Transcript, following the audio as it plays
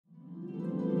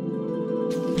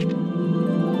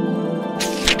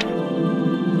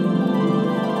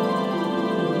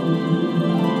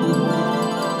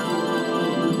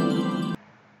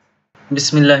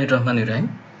Bismillahirrahmanirrahim.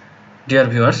 Dear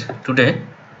viewers, today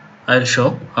I will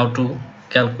show how to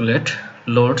calculate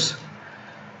loads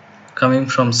coming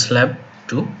from slab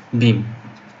to beam.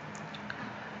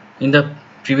 In the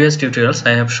previous tutorials,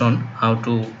 I have shown how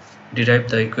to derive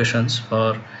the equations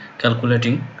for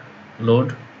calculating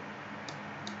load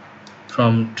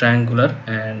from triangular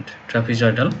and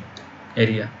trapezoidal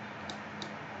area.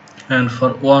 And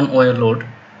for one wire load,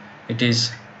 it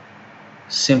is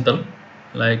simple,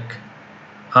 like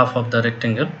half of the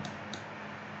rectangle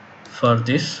for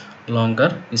this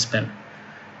longer span.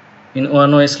 In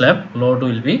one way slab, load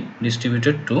will be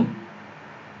distributed to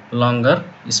longer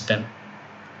span.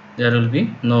 There will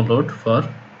be no load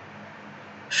for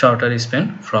shorter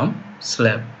span from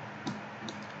slab.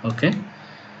 Okay,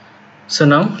 so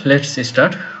now let's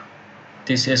start.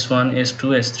 This S1,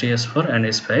 S2, S3, S4 and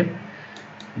S5,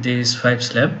 these 5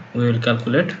 slabs, we will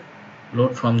calculate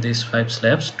load from these 5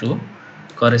 slabs to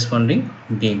corresponding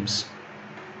beams.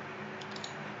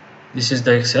 This is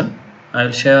the Excel. I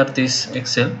will share this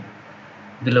Excel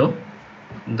below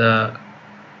the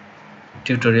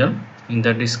tutorial in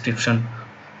the description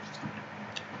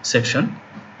section.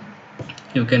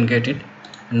 You can get it.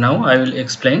 Now I will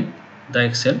explain the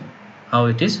Excel how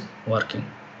it is working.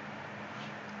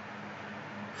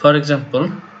 For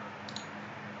example,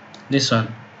 this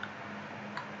one,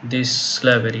 this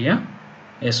slab area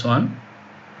S1,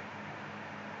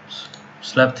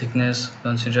 slab thickness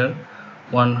consider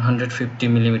 150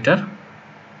 millimeter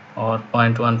or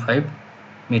 0.15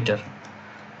 meter.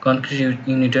 Concrete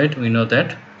unit weight, we know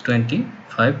that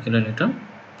 25 kilonewton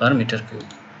per meter cube.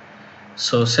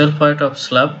 So self weight of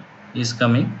slab is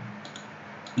coming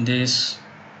this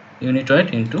unit weight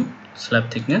into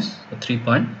slab thickness,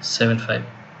 3.75.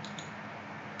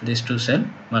 These two cell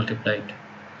multiplied.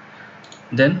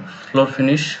 Then floor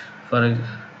finish, for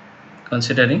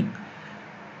considering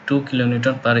 2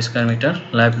 kilonewton per square meter,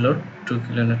 live load 2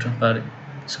 kilonewton per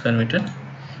square meter.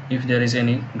 If there is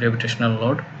any gravitational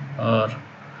load or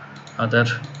other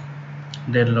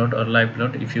dead load or live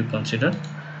load, if you consider,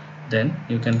 then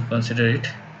you can consider it.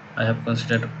 I have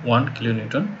considered 1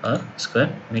 kilonewton per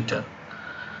square meter.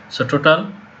 So total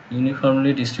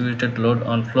uniformly distributed load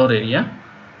on floor area,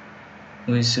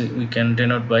 which we can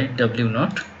denote by W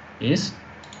naught, is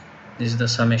this is the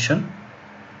summation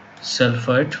self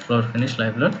weight, floor finish,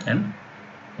 live load and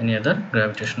any other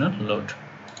gravitational load.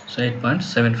 So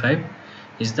 8.75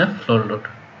 is the floor load.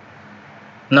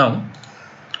 Now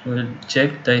we will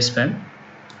check the span.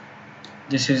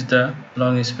 This is the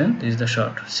long span, this is the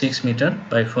short, 6 meter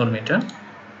by 4 meter.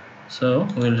 So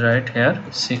we will write here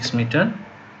 6 meter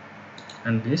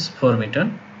and this 4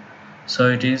 meter. So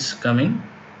it is coming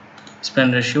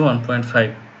span ratio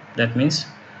 1.5, that means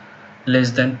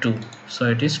less than 2. So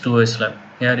it is 2-way slab.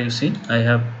 Here you see I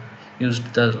have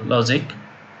used the logic.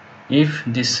 If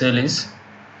this cell is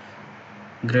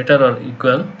greater or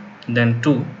equal than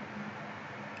 2,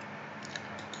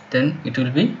 then it will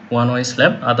be one-way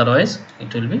slab, otherwise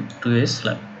it will be 2-way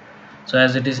slab. So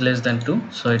as it is less than 2,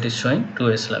 so it is showing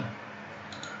 2-way slab.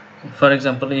 For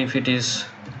example, if it is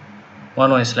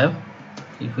one-way slab,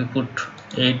 if we put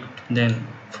 8 then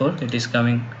 4, it is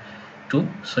coming 2,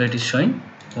 so it is showing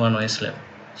one-way slab.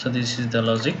 So this is the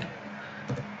logic.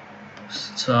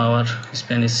 So our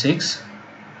span is 6.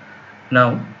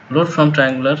 Now load from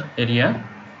triangular area,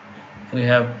 we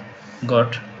have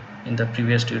got in the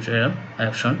previous tutorial. I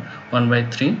have shown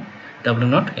 1/3 W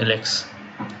naught LX.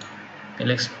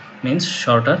 LX means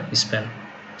shorter span.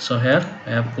 So here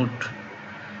I have put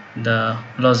the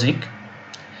logic.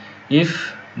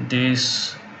 If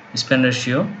this span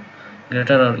ratio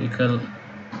greater or equal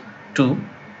to,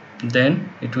 then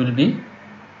it will be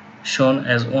shown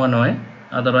as one way,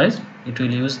 otherwise it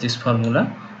will use this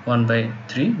formula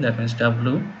 1/3, that means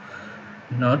W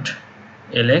naught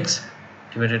LX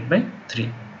divided by 3.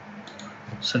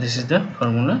 So this is the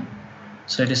formula.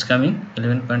 So it is coming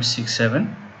 11.67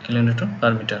 kilonewton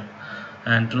per meter.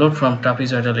 And load from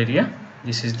trapezoidal area,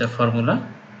 this is the formula.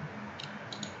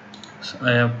 So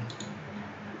I have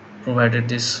provided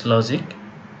this logic.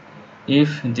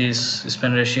 If this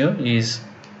span ratio is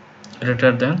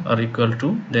greater than or equal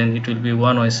to, then it will be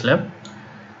one-way slab,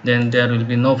 then there will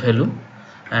be no value.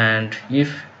 And if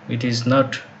it is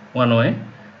not one way,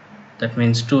 that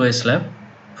means 2-way slab.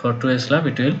 For 2-way slab,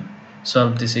 it will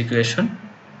solve this equation,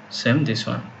 same this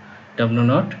one, W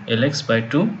naught LX by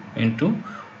 2 into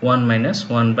 1 minus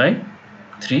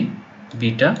 1/3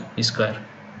 beta square,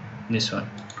 this one.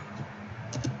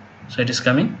 So it is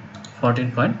coming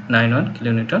 14.91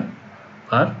 kilonewton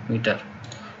per meter.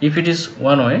 If it is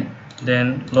one way,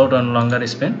 then load on longer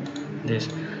span, this.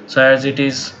 So as it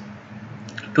is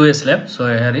 2A slab, so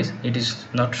here it is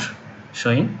not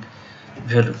showing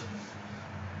value.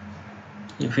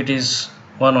 If it is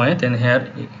one way, then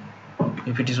here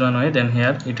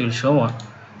it will show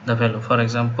the value. For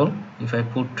example, if I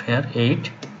put here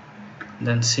 8,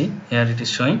 then see here it is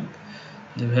showing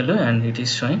the value and it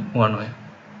is showing one way.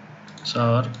 So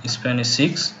our span is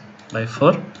 6 by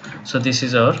 4, so this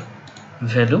is our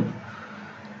value.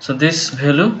 So this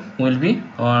value will be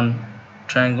on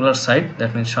triangular side,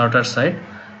 that means shorter side,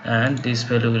 and this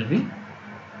value will be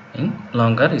in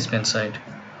longer span side.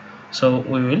 So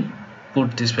we will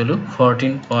put this value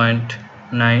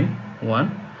 14.91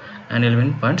 and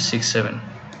 11.67.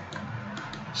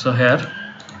 so here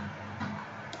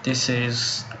this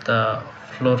is the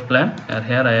floor plan, and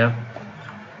here I have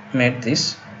made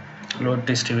this load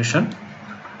distribution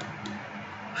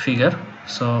figure.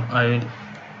 So I will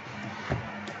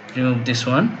remove this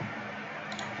one,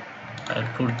 I'll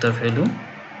put the value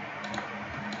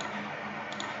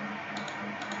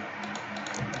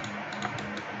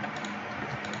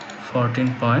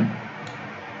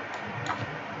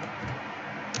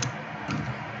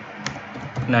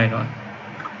 14.91.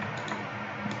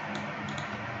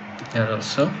 here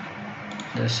also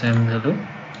the same value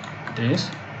this,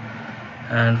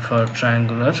 and for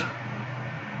triangular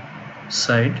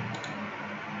side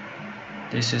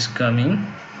this is coming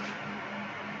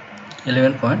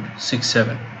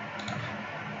 11.67.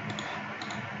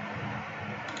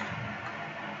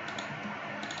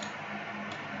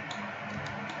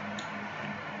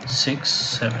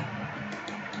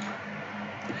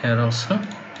 Here also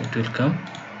it will come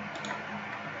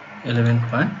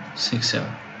 11.67.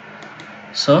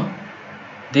 so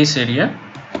this area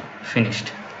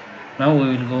finished. Now we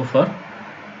will go for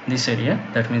this area,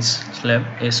 that means slab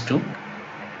S2.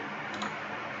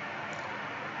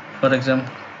 For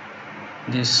example,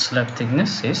 this slab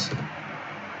thickness is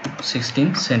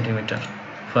 16 centimeter,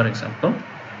 for example,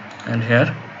 and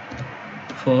here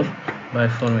 4 by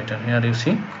 4 meter. Here you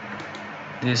see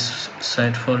this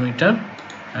side 4 meter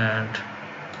and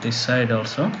this side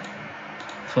also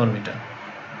 4 meter.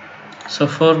 So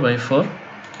 4 by 4.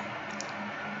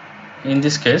 In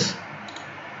this case,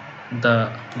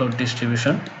 the load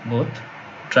distribution both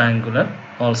triangular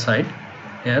all side.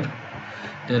 Here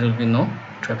there will be no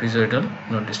trapezoidal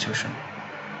load distribution.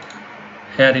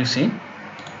 Here you see,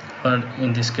 for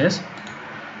in this case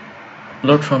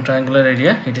load from triangular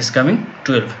area it is coming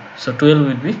 12. So 12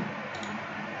 will be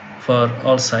for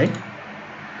all side.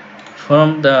 For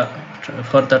the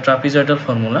trapezoidal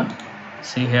formula,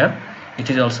 see here it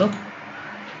is also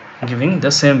giving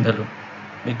the same value,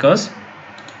 because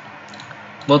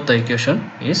both the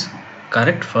equation is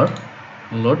correct for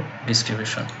load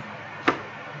distribution.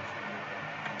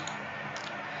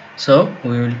 So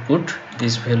we will put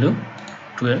this value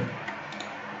 12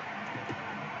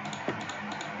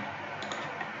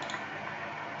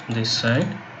 this side,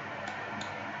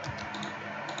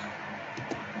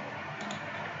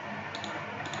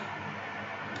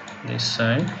 this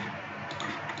side,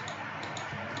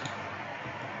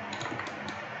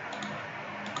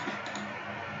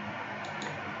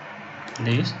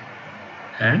 this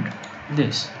and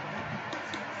this.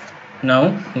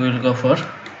 Now we will go for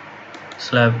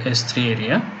slab S3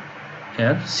 area.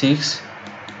 Here 6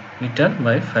 meter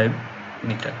by 5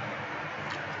 meter.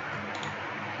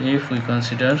 If we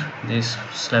consider this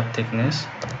slab thickness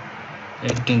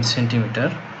 18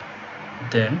 centimeter,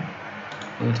 then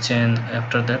we will change,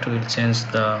 after that we will change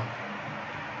the,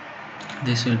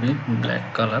 this will be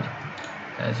black color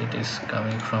as it is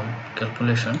coming from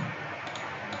calculation.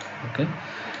 Okay,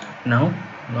 now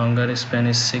longer span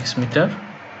is 6 meter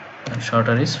and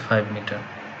shorter is 5 meter.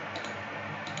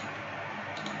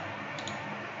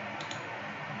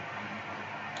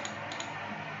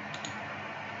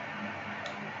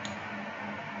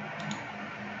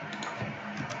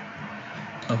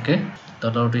 Okay,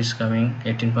 the load is coming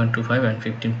 18.25 and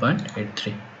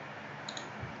 15.83.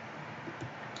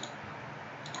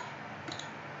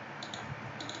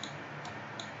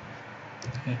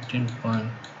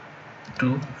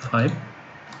 .25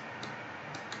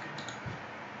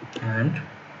 and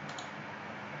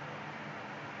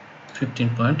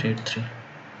 15.83.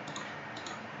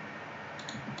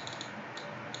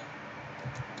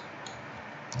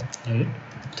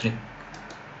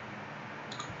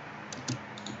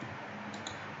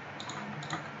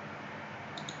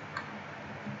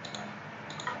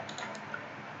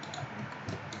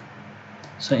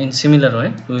 So in similar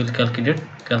way we will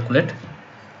calculate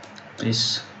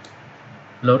this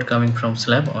load coming from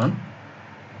slab on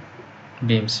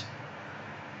beams,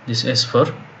 this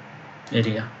S4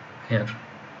 area here.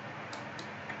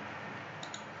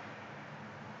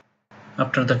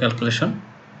 After the calculation,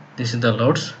 this is the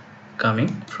loads coming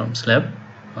from slab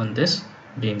on this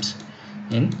beams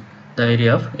in the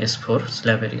area of S4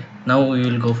 slab area. Now we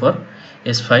will go for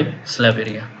S5 slab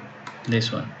area.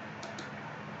 This one.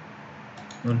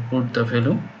 We'll put the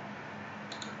value.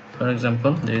 For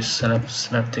example, this slab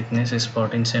thickness is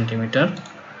 14 centimeter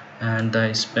and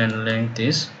the span length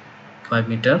is 5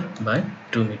 meter by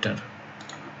 2 meter.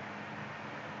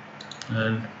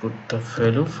 I'll put the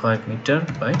value 5 meter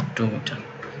by 2 meter.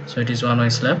 So it is one-way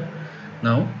slab.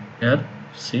 Now here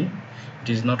see, it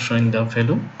is not showing the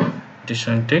value, it is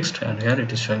showing text, and here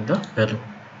it is showing the value.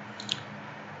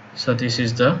 So this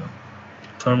is the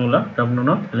formula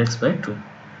W0 Lx by 2.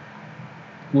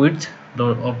 Width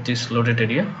of this loaded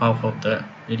area, half of the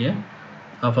area,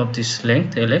 half of this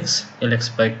length Lx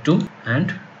by 2,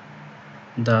 and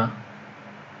the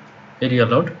area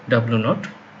load W0.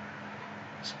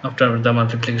 After the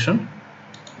multiplication,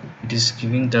 it is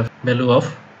giving the value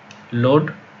of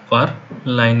load per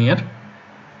linear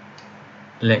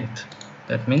length,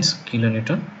 that means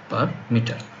kilonewton per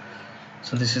meter.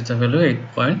 So this is the value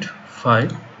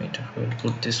 8.5 meter. We will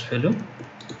put this value.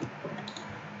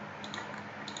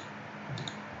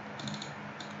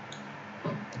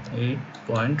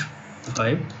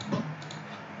 .5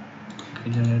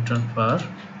 kilonewton per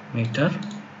meter.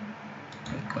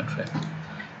 8.5.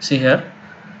 See here,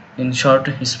 in short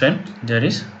span there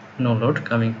is no load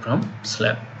coming from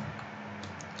slab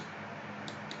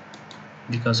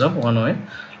because of one-way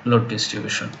load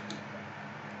distribution.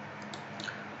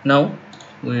 Now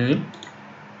we will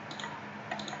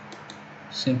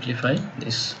simplify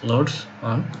these loads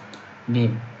on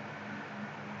beam.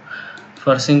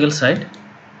 For single side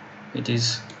it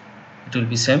will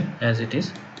be same as it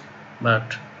is,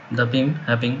 but the beam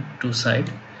having two sides,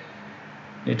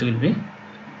 it will be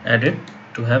added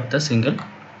to have the single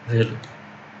value.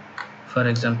 For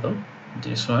example,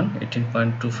 this one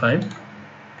 18.25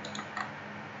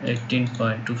 and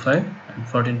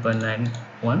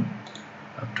 14.91.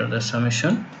 After the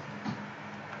summation,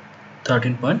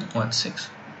 13.16,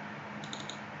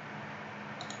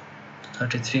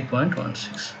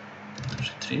 33.16,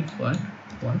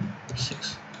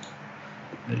 33.16.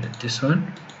 We'll let this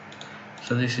one.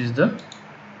 So this is the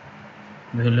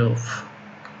value of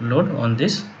load on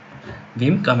this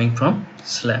beam coming from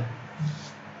slab.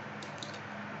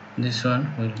 This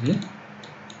one will be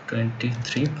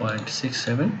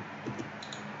 23.67.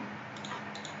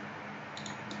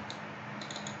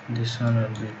 This one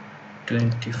will be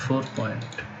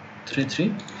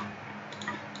 24.33.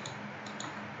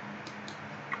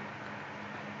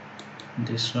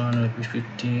 This one will be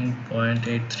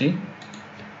 15.83,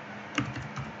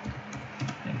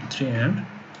 and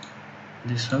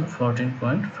this one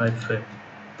 14.55.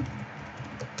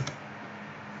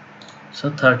 So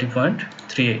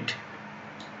 30.38.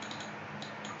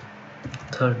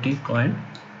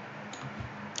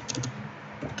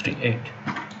 30.38.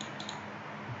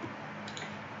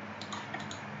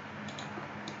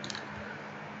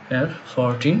 Here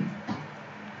 14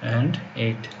 and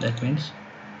 8, that means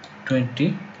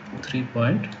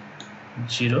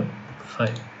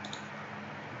 23.05.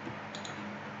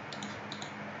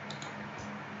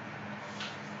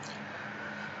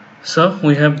 So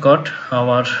we have got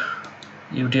our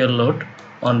UDL load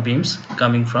on beams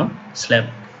coming from slab.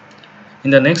 In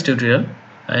the next tutorial,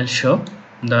 I'll show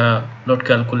the load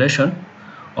calculation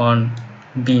on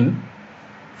beam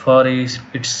for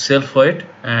its self weight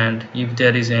and if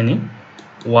there is any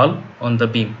wall on the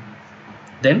beam.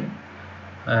 Then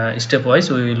stepwise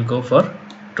we will go for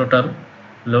total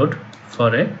load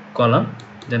for a column,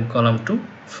 then column to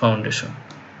foundation.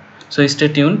 So stay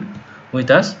tuned with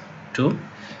us to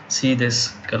see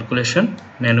this calculation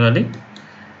manually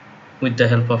with the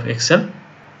help of Excel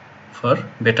for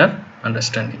better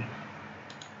understanding.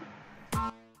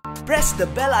 Press the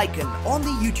bell icon on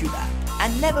the YouTube app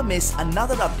and never miss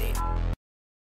another update.